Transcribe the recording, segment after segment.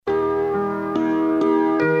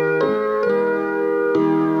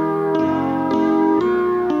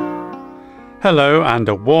Hello and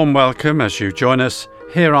a warm welcome as you join us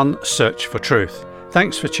here on Search for Truth.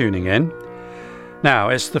 Thanks for tuning in. Now,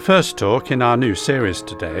 it's the first talk in our new series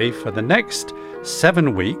today. For the next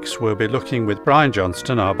 7 weeks, we'll be looking with Brian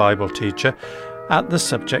Johnston, our Bible teacher, at the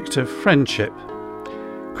subject of friendship.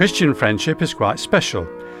 Christian friendship is quite special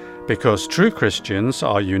because true Christians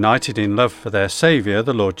are united in love for their Saviour,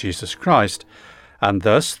 the Lord Jesus Christ, and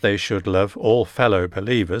thus they should love all fellow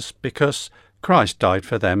believers because Christ died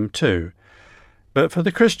for them too. But for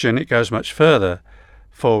the Christian it goes much further,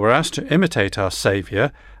 for we're asked to imitate our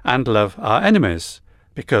Saviour and love our enemies,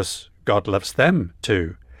 because God loves them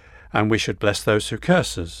too, and we should bless those who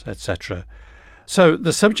curse us, etc. So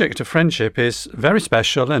the subject of friendship is very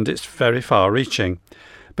special and it's very far-reaching.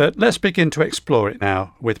 But let's begin to explore it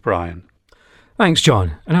now with Brian. Thanks,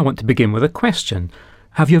 John. And I want to begin with a question.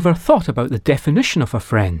 Have you ever thought about the definition of a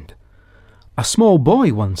friend? A small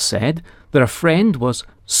boy once said that a friend was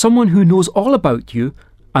someone who knows all about you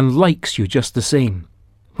and likes you just the same.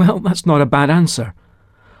 Well, that's not a bad answer.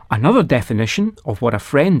 Another definition of what a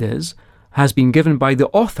friend is has been given by the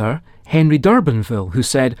author Henry Durbinville, who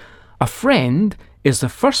said, "A friend is the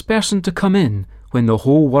first person to come in when the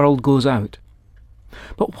whole world goes out."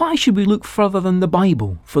 But why should we look further than the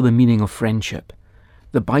Bible for the meaning of friendship?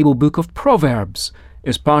 The Bible book of Proverbs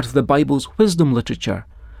is part of the Bible's wisdom literature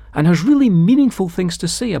and has really meaningful things to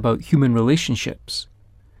say about human relationships.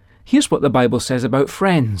 Here's what the Bible says about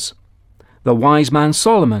friends. The wise man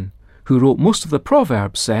Solomon, who wrote most of the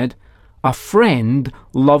Proverbs, said, "A friend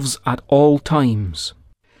loves at all times."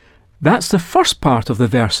 That's the first part of the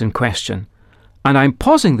verse in question, and I'm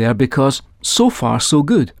pausing there because so far so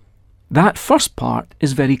good. That first part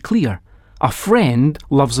is very clear. A friend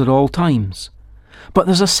loves at all times. But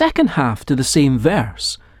there's a second half to the same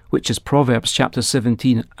verse, which is Proverbs chapter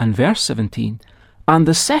 17 and verse 17, and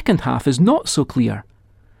the second half is not so clear.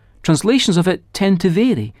 Translations of it tend to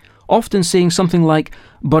vary, often saying something like,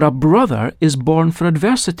 "But a brother is born for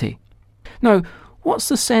adversity." Now, what's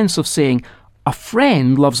the sense of saying, a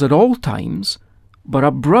friend loves at all times, but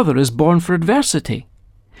a brother is born for adversity?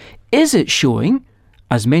 Is it showing,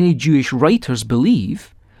 as many Jewish writers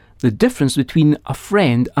believe, the difference between a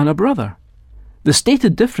friend and a brother? The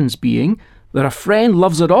stated difference being that a friend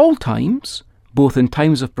loves at all times, both in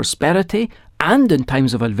times of prosperity and in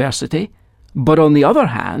times of adversity, but on the other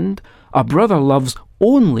hand, a brother loves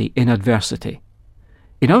only in adversity.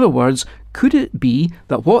 In other words, could it be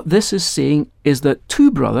that what this is saying is that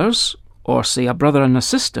two brothers, or say a brother and a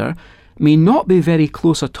sister, may not be very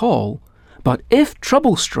close at all, but if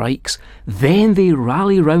trouble strikes, then they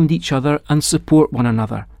rally round each other and support one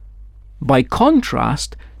another? By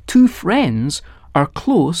contrast, two friends are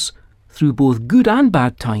close through both good and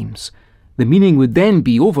bad times. The meaning would then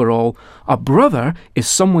be, overall, a brother is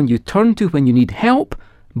someone you turn to when you need help,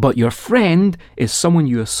 but your friend is someone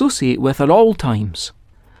you associate with at all times.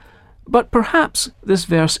 But perhaps this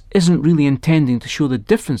verse isn't really intending to show the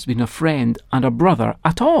difference between a friend and a brother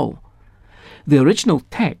at all. The original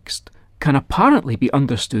text can apparently be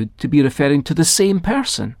understood to be referring to the same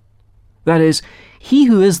person. That is, he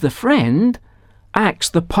who is the friend acts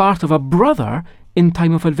the part of a brother in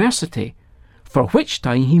time of adversity, for which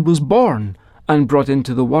time he was born and brought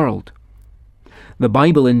into the world. The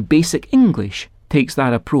Bible in basic English takes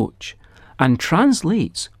that approach and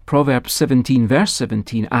translates Proverbs 17 verse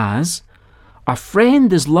 17 as, "A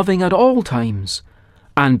friend is loving at all times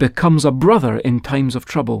and becomes a brother in times of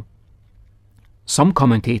trouble." Some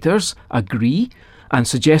commentators agree and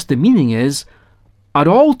suggest the meaning is, at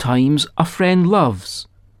all times a friend loves,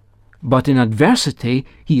 but in adversity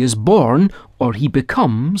he is born or he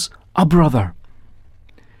becomes a brother.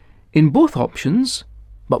 In both options,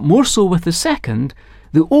 but more so with the second,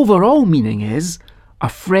 the overall meaning is, a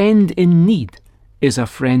friend in need is a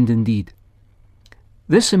friend indeed.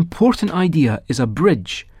 This important idea is a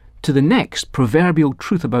bridge to the next proverbial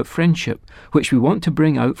truth about friendship, which we want to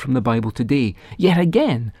bring out from the Bible today, yet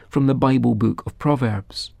again from the Bible book of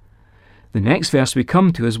Proverbs. The next verse we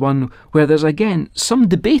come to is one where there's again some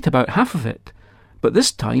debate about half of it, but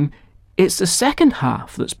this time it's the second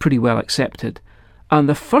half that's pretty well accepted, and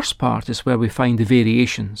the first part is where we find the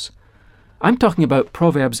variations. I'm talking about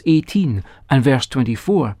Proverbs 18 and verse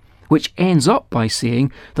 24, which ends up by saying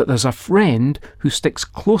that there's a friend who sticks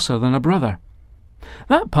closer than a brother.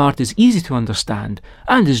 That part is easy to understand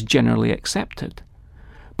and is generally accepted.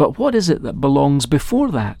 But what is it that belongs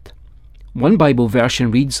before that? One Bible version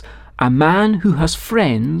reads, "A man who has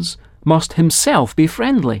friends must himself be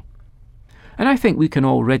friendly." And I think we can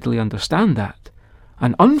all readily understand that.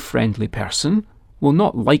 An unfriendly person will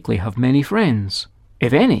not likely have many friends,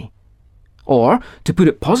 if any. Or, to put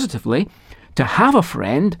it positively, to have a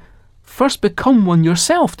friend first become one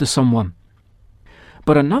yourself to someone.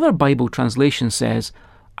 But another Bible translation says,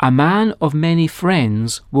 a man of many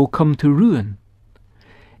friends will come to ruin.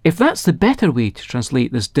 If that's the better way to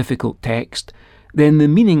translate this difficult text, then the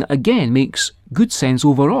meaning again makes good sense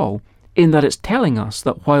overall, in that it's telling us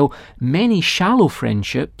that while many shallow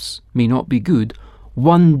friendships may not be good,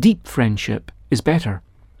 one deep friendship is better.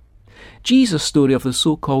 Jesus' story of the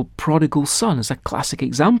so-called prodigal son is a classic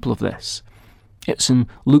example of this. It's in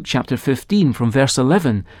Luke chapter 15 from verse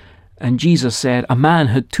 11, and Jesus said, a man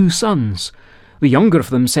had 2 sons. The younger of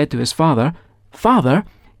them said to his father, Father,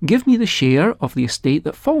 give me the share of the estate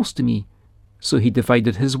that falls to me. So he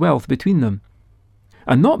divided his wealth between them.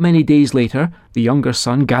 And not many days later, the younger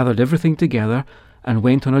son gathered everything together and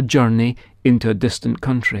went on a journey into a distant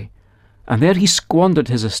country. And there he squandered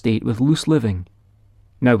his estate with loose living.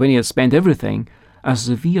 Now when he had spent everything, a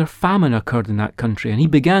severe famine occurred in that country, and he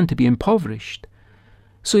began to be impoverished.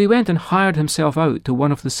 So he went and hired himself out to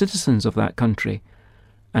one of the citizens of that country,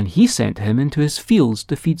 and he sent him into his fields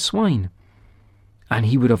to feed swine. And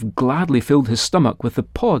he would have gladly filled his stomach with the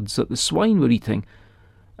pods that the swine were eating,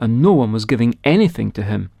 and no one was giving anything to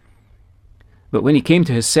him. But when he came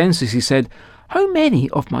to his senses, he said, How many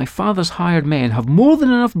of my father's hired men have more than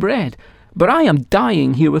enough bread, but I am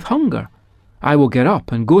dying here with hunger? I will get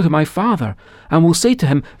up and go to my father, and will say to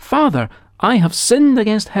him, Father, I have sinned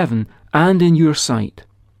against heaven and in your sight.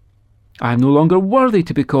 I am no longer worthy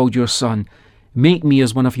to be called your son. Make me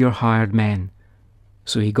as one of your hired men.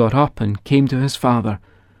 So he got up and came to his father.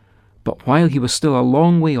 But while he was still a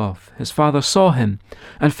long way off, his father saw him,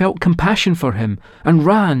 and felt compassion for him, and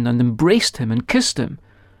ran and embraced him and kissed him.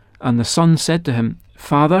 And the son said to him,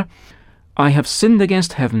 Father, I have sinned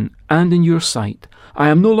against heaven and in your sight. I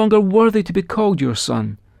am no longer worthy to be called your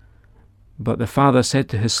son. But the father said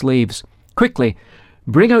to his slaves, Quickly,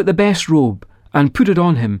 bring out the best robe, and put it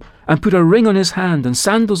on him, and put a ring on his hand, and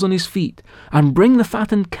sandals on his feet, and bring the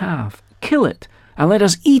fattened calf, kill it, and let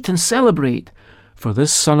us eat and celebrate. For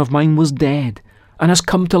this son of mine was dead, and has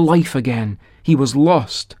come to life again. He was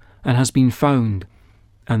lost, and has been found.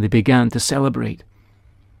 And they began to celebrate.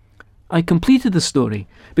 I completed the story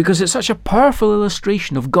because it's such a powerful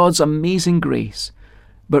illustration of God's amazing grace.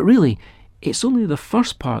 But really, it's only the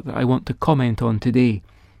first part that I want to comment on today.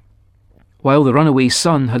 While the runaway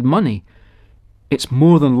son had money, it's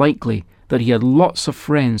more than likely that he had lots of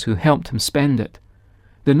friends who helped him spend it.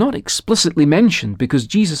 They're not explicitly mentioned because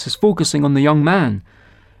Jesus is focusing on the young man,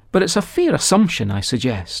 but it's a fair assumption, I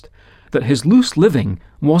suggest, that his loose living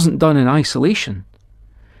wasn't done in isolation.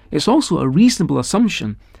 It's also a reasonable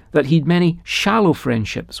assumption that he'd many shallow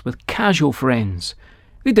friendships with casual friends.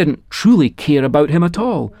 They didn't truly care about him at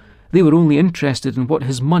all. They were only interested in what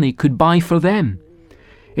his money could buy for them.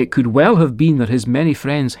 It could well have been that his many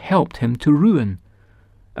friends helped him to ruin.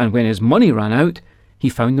 And when his money ran out, he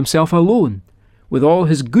found himself alone, with all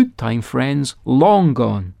his good-time friends long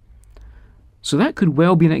gone. So that could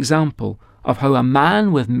well be an example of how a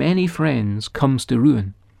man with many friends comes to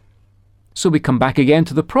ruin. So we come back again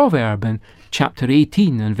to the proverb in chapter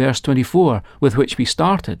 18 and verse 24, with which we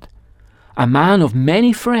started. A man of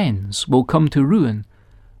many friends will come to ruin,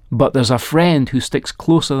 but there's a friend who sticks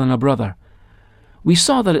closer than a brother. We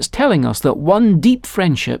saw that it's telling us that one deep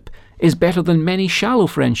friendship is better than many shallow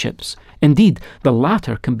friendships. Indeed, the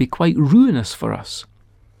latter can be quite ruinous for us.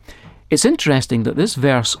 It's interesting that this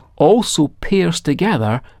verse also pairs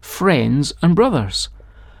together friends and brothers.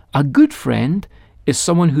 A good friend is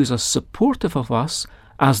someone who's as supportive of us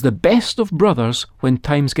as the best of brothers when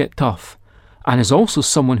times get tough, and is also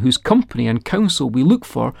someone whose company and counsel we look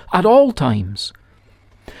for at all times.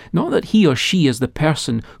 Not that he or she is the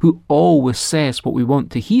person who always says what we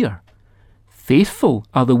want to hear. Faithful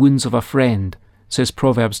are the wounds of a friend, says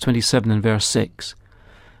Proverbs 27 and verse 6.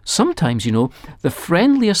 Sometimes, the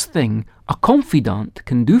friendliest thing a confidant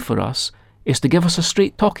can do for us is to give us a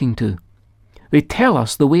straight talking to. They tell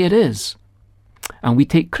us the way it is, and we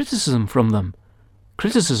take criticism from them,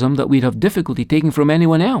 criticism that we'd have difficulty taking from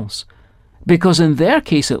anyone else, because in their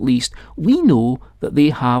case at least, we know that they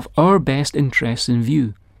have our best interests in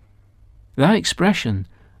view. That expression,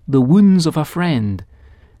 the wounds of a friend,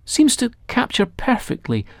 seems to capture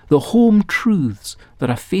perfectly the home truths that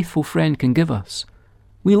a faithful friend can give us.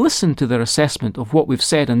 We listen to their assessment of what we've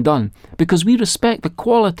said and done because we respect the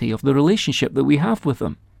quality of the relationship that we have with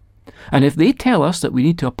them. And if they tell us that we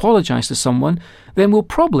need to apologise to someone, then we'll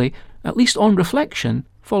probably, at least on reflection,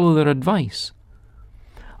 follow their advice.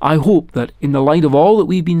 I hope that in the light of all that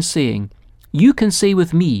we've been saying, you can say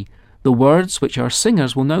with me the words which our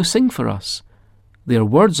singers will now sing for us. They are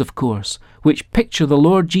words, of course, which picture the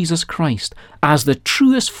Lord Jesus Christ as the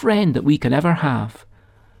truest friend that we can ever have.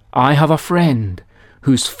 I have a friend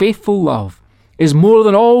whose faithful love is more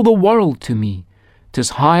than all the world to me. 'Tis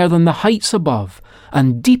higher than the heights above,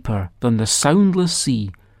 and deeper than the soundless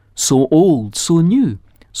sea. So old, so new,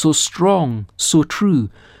 so strong, so true.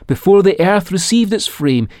 Before the earth received its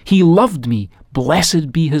frame, he loved me,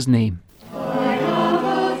 blessed be his name. I have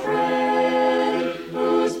a friend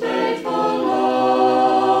whose faithful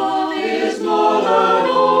love is more than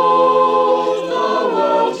all the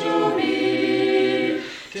world to me.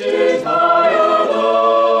 'Tis higher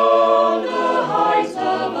than the heights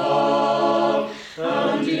above,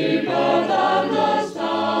 and deeper than the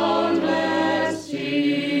soundless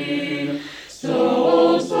sea. So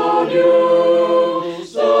old, so new,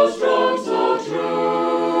 so strong, so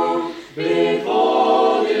true.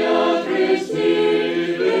 Before the earth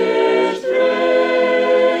received its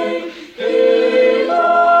frame, he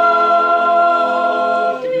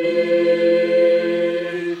loved me.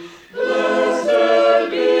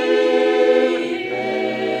 Blessed be his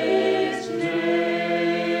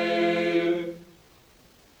name.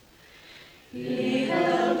 He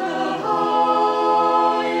held the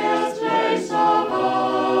highest place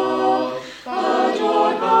above,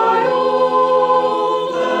 adored by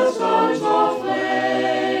all the sons of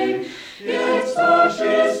flame. Yet such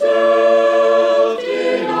is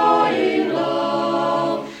self-denying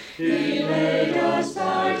love. He laid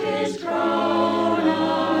aside his crown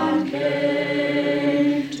and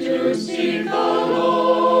came to seek the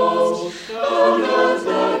lost and earth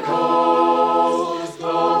the cost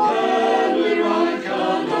of heavenly rank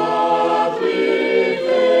and earthly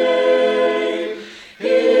fame.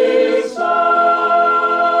 His son's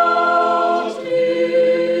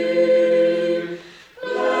name,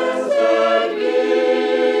 blessed be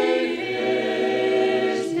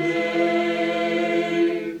his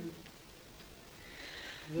name.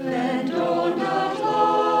 Then dawned at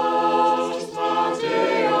last that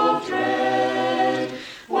day of dread,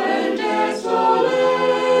 when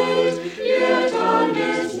desolate yet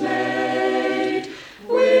undismayed,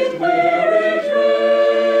 with weary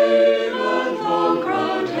frame and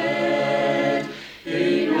thorn-crowned head,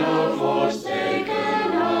 he now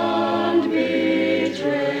forsaken and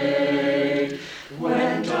betrayed,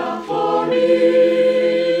 went up for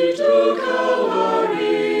me to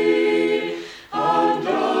Calvary, and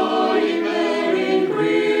dying there in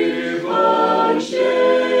grief and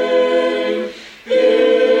shame,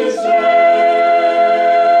 he saved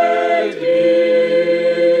me.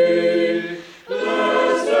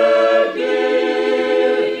 Blessed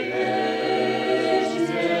be his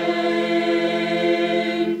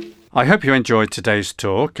name. I hope you enjoyed today's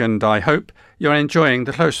talk, and I hope you're enjoying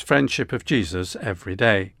the close friendship of Jesus every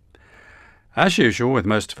day. As usual with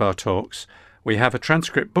most of our talks, we have a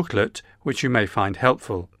transcript booklet which you may find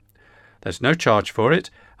helpful. There's no charge for it,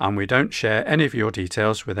 and we don't share any of your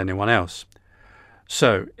details with anyone else.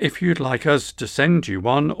 So, if you'd like us to send you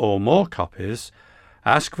one or more copies,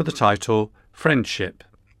 ask for the title Friendship.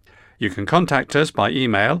 You can contact us by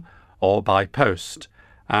email or by post,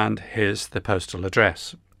 and here's the postal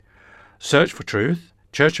address. Search for Truth,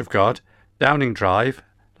 Church of God, Downing Drive,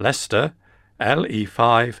 Leicester,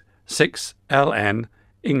 LE5 6LN,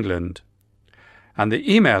 England. And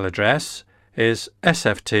the email address is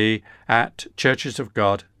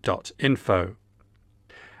sft@churchesofgod.info.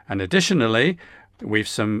 And additionally, we've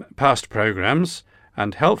some past programmes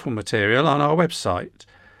and helpful material on our website,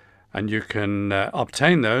 and you can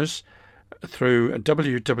obtain those through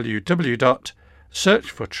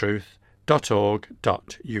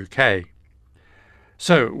www.searchfortruth.org.uk.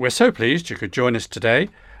 So we're so pleased you could join us today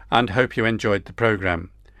and hope you enjoyed the programme.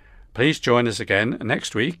 Please join us again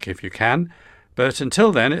next week if you can, but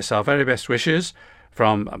until then it's our very best wishes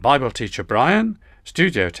from Bible teacher Brian,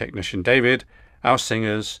 studio technician David, our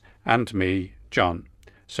singers and me, John.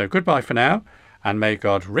 So goodbye for now, and may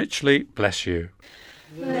God richly bless you.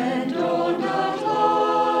 Let